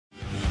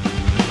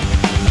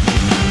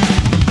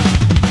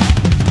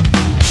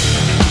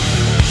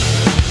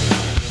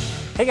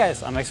Hey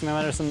guys, I'm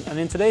Maxadrums, and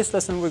in today's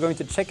lesson we're going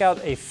to check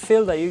out a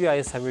fill that you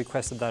guys have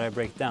requested that I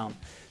break down.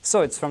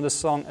 So it's from the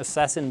song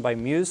Assassin by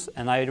Muse,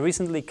 and I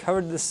recently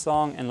covered this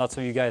song and lots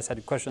of you guys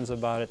had questions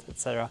about it,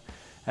 etc.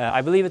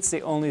 I believe it's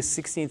the only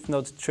 16th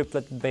note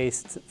triplet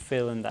based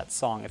fill in that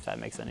song, if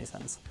that makes any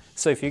sense.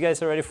 So if you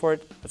guys are ready for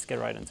it, let's get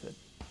right into it.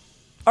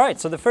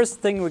 Alright, so the first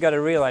thing we gotta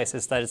realize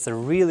is that it's a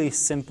really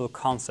simple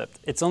concept.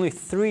 It's only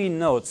 3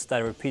 notes that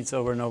repeats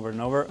over and over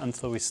and over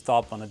until we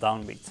stop on a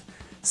downbeat.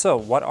 So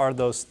what are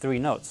those 3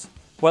 notes?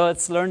 Well,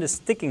 let's learn the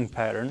sticking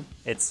pattern.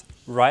 It's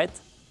right,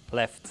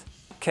 left,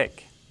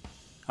 kick.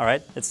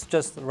 Alright, it's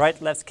just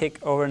right, left,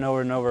 kick over and over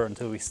and over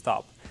until we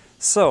stop.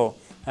 So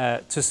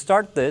to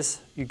start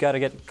this, you gotta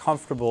get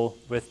comfortable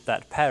with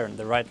that pattern,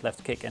 the right,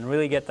 left, kick, and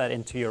really get that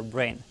into your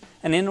brain.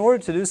 And in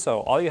order to do so,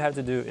 all you have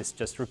to do is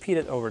just repeat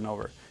it over and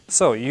over.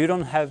 So you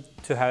don't have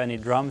to have any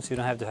drums, you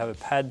don't have to have a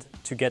pad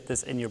to get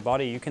this in your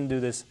body. You can do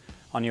this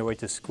on your way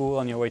to school,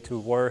 on your way to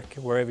work,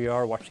 wherever you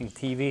are watching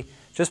TV.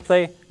 Just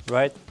play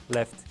right,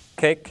 left,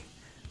 kick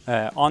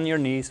on your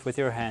knees with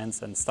your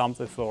hands and stomp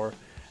the floor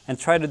and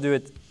try to do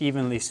it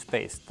evenly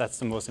spaced. That's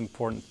the most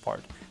important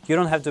part. You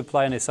don't have to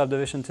apply any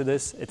subdivision to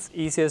this. It's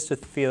easiest to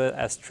feel it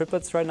as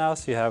triplets right now.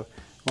 So you have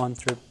 1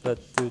 triplet,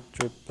 2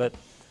 triplet,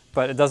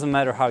 but it doesn't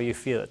matter how you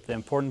feel it. The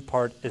important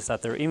part is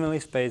that they're evenly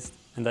spaced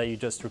and that you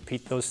just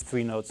repeat those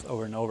 3 notes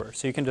over and over.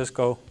 So you can just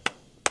go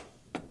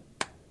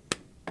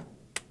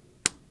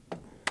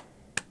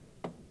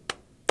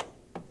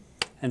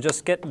and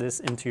just get this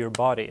into your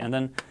body. And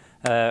then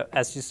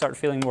as you start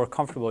feeling more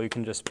comfortable, you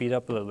can just speed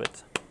up a little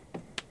bit.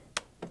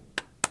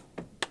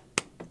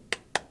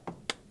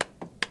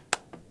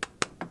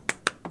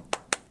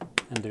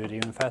 And do it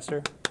even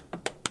faster.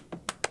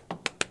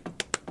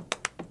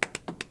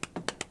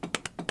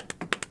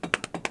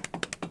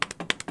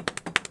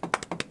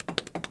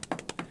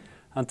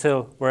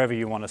 Until wherever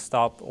you want to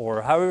stop,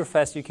 or however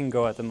fast you can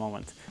go at the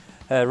moment.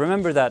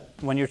 Remember that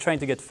when you're trying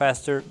to get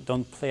faster,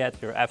 don't play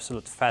at your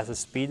absolute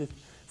fastest speed.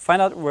 Find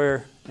out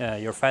where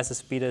your fastest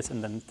speed is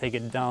and then take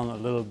it down a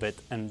little bit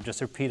and just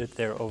repeat it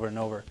there over and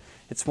over.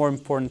 It's more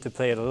important to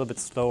play it a little bit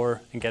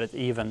slower and get it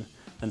even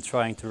than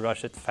trying to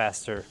rush it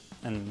faster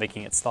and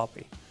making it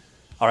sloppy.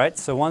 Alright,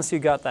 so once you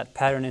got that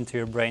pattern into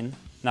your brain,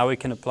 now we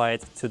can apply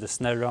it to the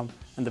snare drum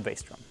and the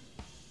bass drum.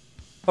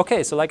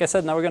 Okay, so like I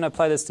said, now we're going to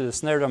apply this to the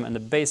snare drum and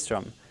the bass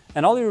drum.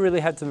 And all you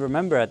really have to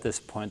remember at this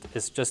point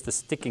is just the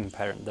sticking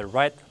pattern, the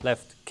right,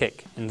 left,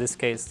 kick. In this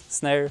case,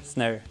 snare,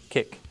 snare,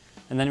 kick.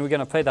 And then we're going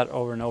to play that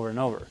over and over and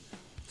over.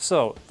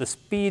 So the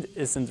speed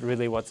isn't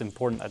really what's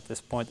important at this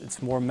point.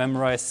 It's more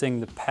memorizing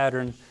the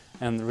pattern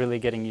and really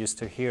getting used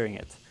to hearing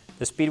it.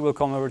 The speed will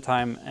come over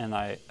time, and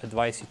I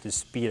advise you to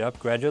speed up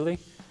gradually,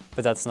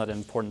 but that's not an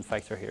important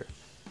factor here.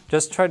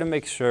 Just try to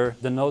make sure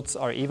the notes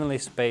are evenly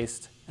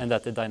spaced and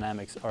that the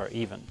dynamics are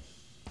even.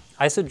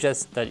 I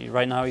suggest that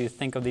right now you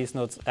think of these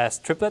notes as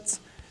triplets,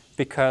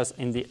 because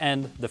in the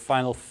end the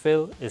final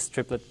fill is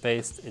triplet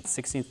based, it's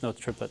 16th note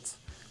triplets.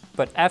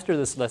 But after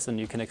this lesson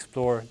you can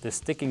explore the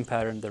sticking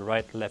pattern, the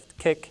right left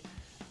kick,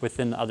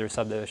 within other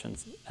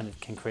subdivisions, and it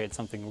can create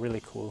something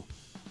really cool.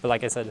 But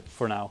like I said,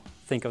 for now,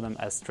 think of them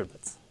as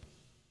triplets.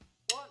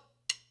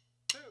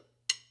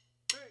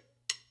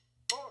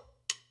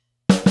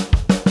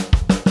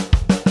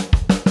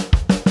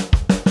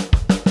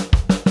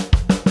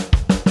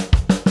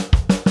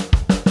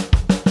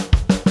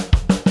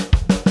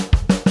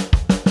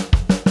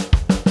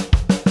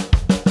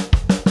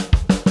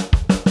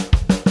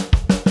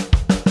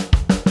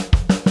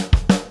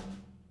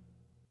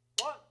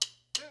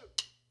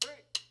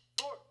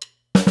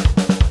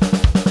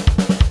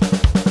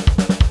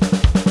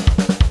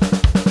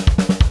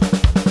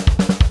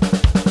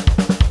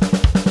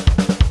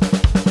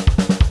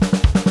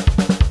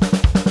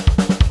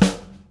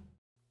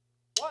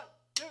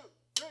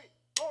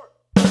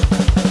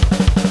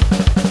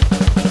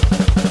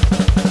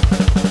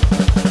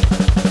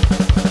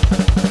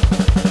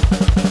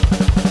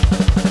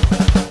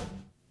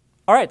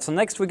 Alright, so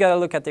next we gotta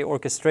look at the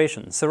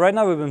orchestration. So right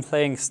now we've been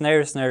playing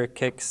snare, snare,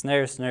 kick,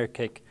 snare, snare,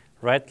 kick,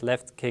 right,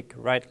 left, kick,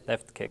 right,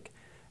 left, kick.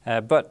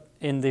 But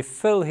in the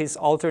fill he's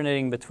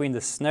alternating between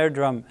the snare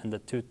drum and the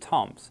 2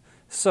 toms.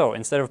 So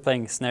instead of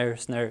playing snare,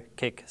 snare,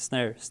 kick,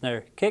 snare,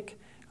 snare, kick,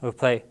 we'll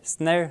play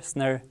snare,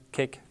 snare,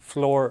 kick,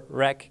 floor,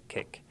 rack,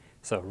 kick.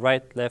 So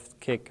right, left,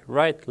 kick,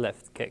 right,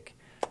 left, kick.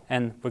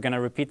 And we're gonna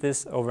repeat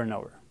this over and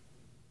over.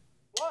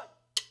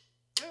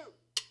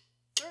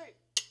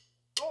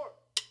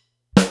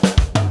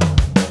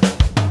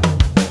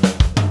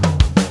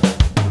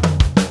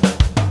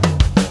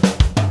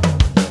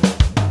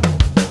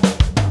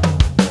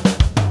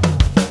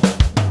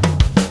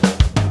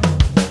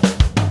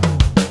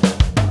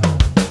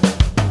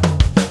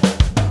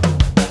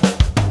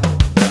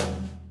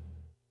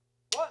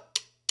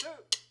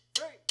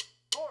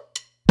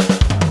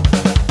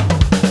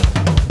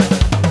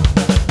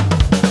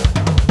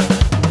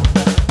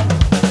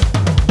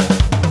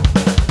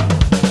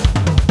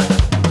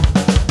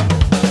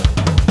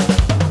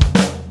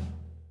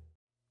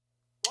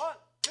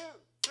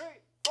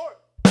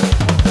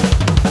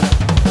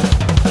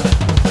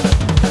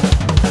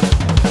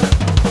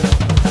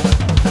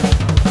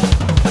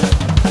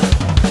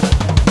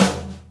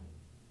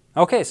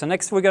 Okay, so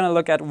next we're going to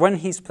look at when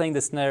he's playing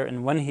the snare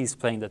and when he's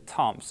playing the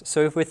toms.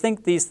 So if we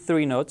think these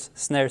three notes,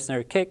 snare,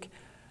 snare, kick,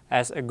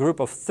 as a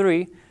group of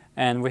three,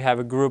 and we have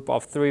a group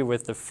of three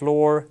with the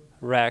floor,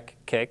 rack,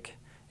 kick.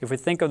 If we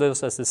think of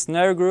those as the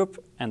snare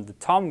group and the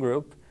tom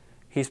group,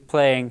 he's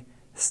playing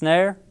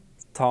snare,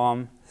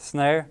 tom,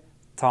 snare,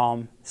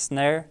 tom,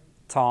 snare,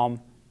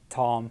 tom,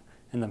 tom,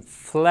 and then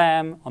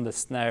flam on the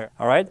snare.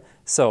 All right,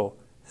 so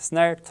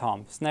snare,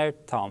 tom, snare,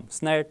 tom,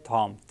 snare,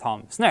 tom,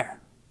 tom, snare.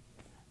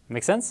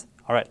 Make sense?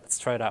 All right, let's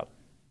try it out.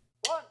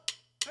 1,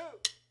 2,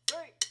 3,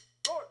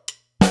 4.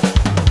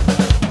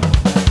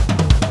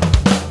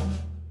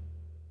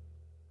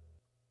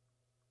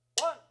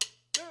 1,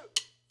 2,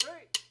 3,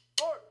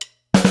 4.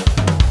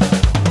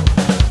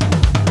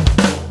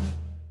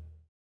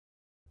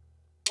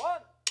 1,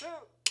 2,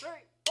 3,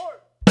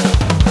 4.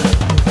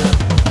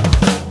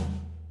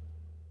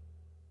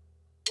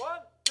 1,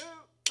 2,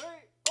 3,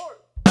 4.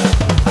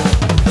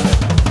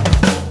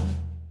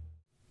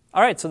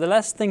 All right, so the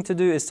last thing to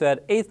do is to add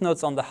eighth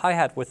notes on the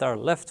hi-hat with our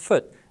left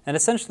foot. And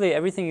essentially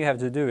everything you have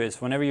to do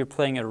is whenever you're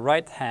playing a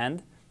right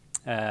hand,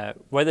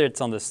 whether it's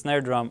on the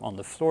snare drum, on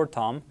the floor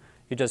tom,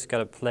 you just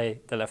gotta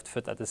play the left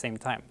foot at the same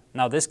time.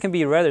 Now this can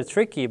be rather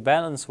tricky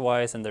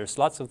balance-wise, and there's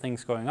lots of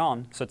things going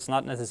on, so it's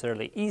not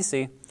necessarily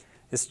easy.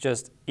 It's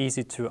just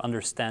easy to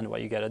understand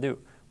what you gotta do.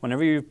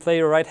 Whenever you play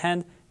your right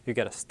hand, you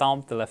gotta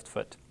stomp the left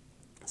foot.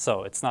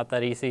 So it's not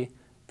that easy,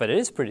 but it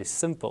is pretty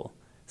simple.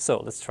 So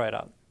let's try it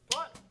out.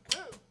 1, 2,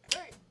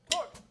 3,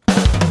 4.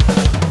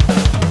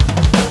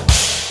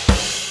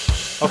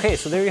 Okay,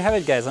 so there you have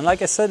it, guys. And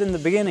like I said in the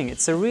beginning,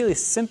 it's a really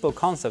simple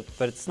concept,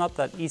 but it's not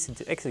that easy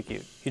to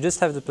execute. You just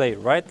have to play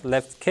right,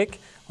 left kick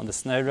on the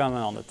snare drum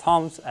and on the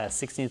toms as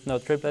 16th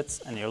note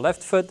triplets, and your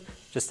left foot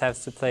just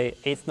has to play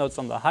eighth notes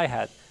on the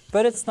hi-hat.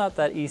 But it's not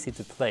that easy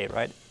to play,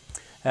 right?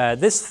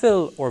 This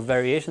fill, or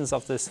variations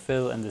of this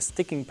fill and the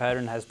sticking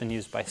pattern, has been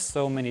used by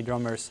so many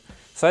drummers.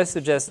 So I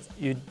suggest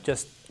you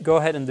just go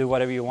ahead and do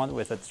whatever you want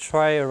with it.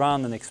 Try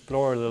around and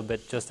explore a little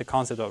bit just the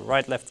concept of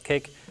right, left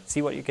kick.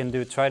 See what you can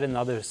do. Try it in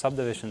other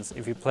subdivisions.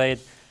 If you play it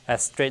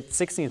as straight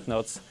 16th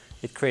notes,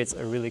 it creates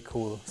a really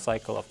cool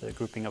cycle of the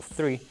grouping of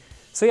three.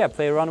 So yeah,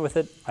 play around with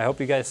it. I hope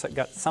you guys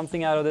got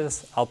something out of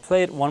this. I'll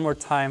play it one more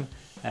time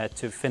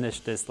to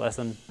finish this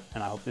lesson,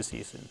 and I hope to see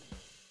you soon.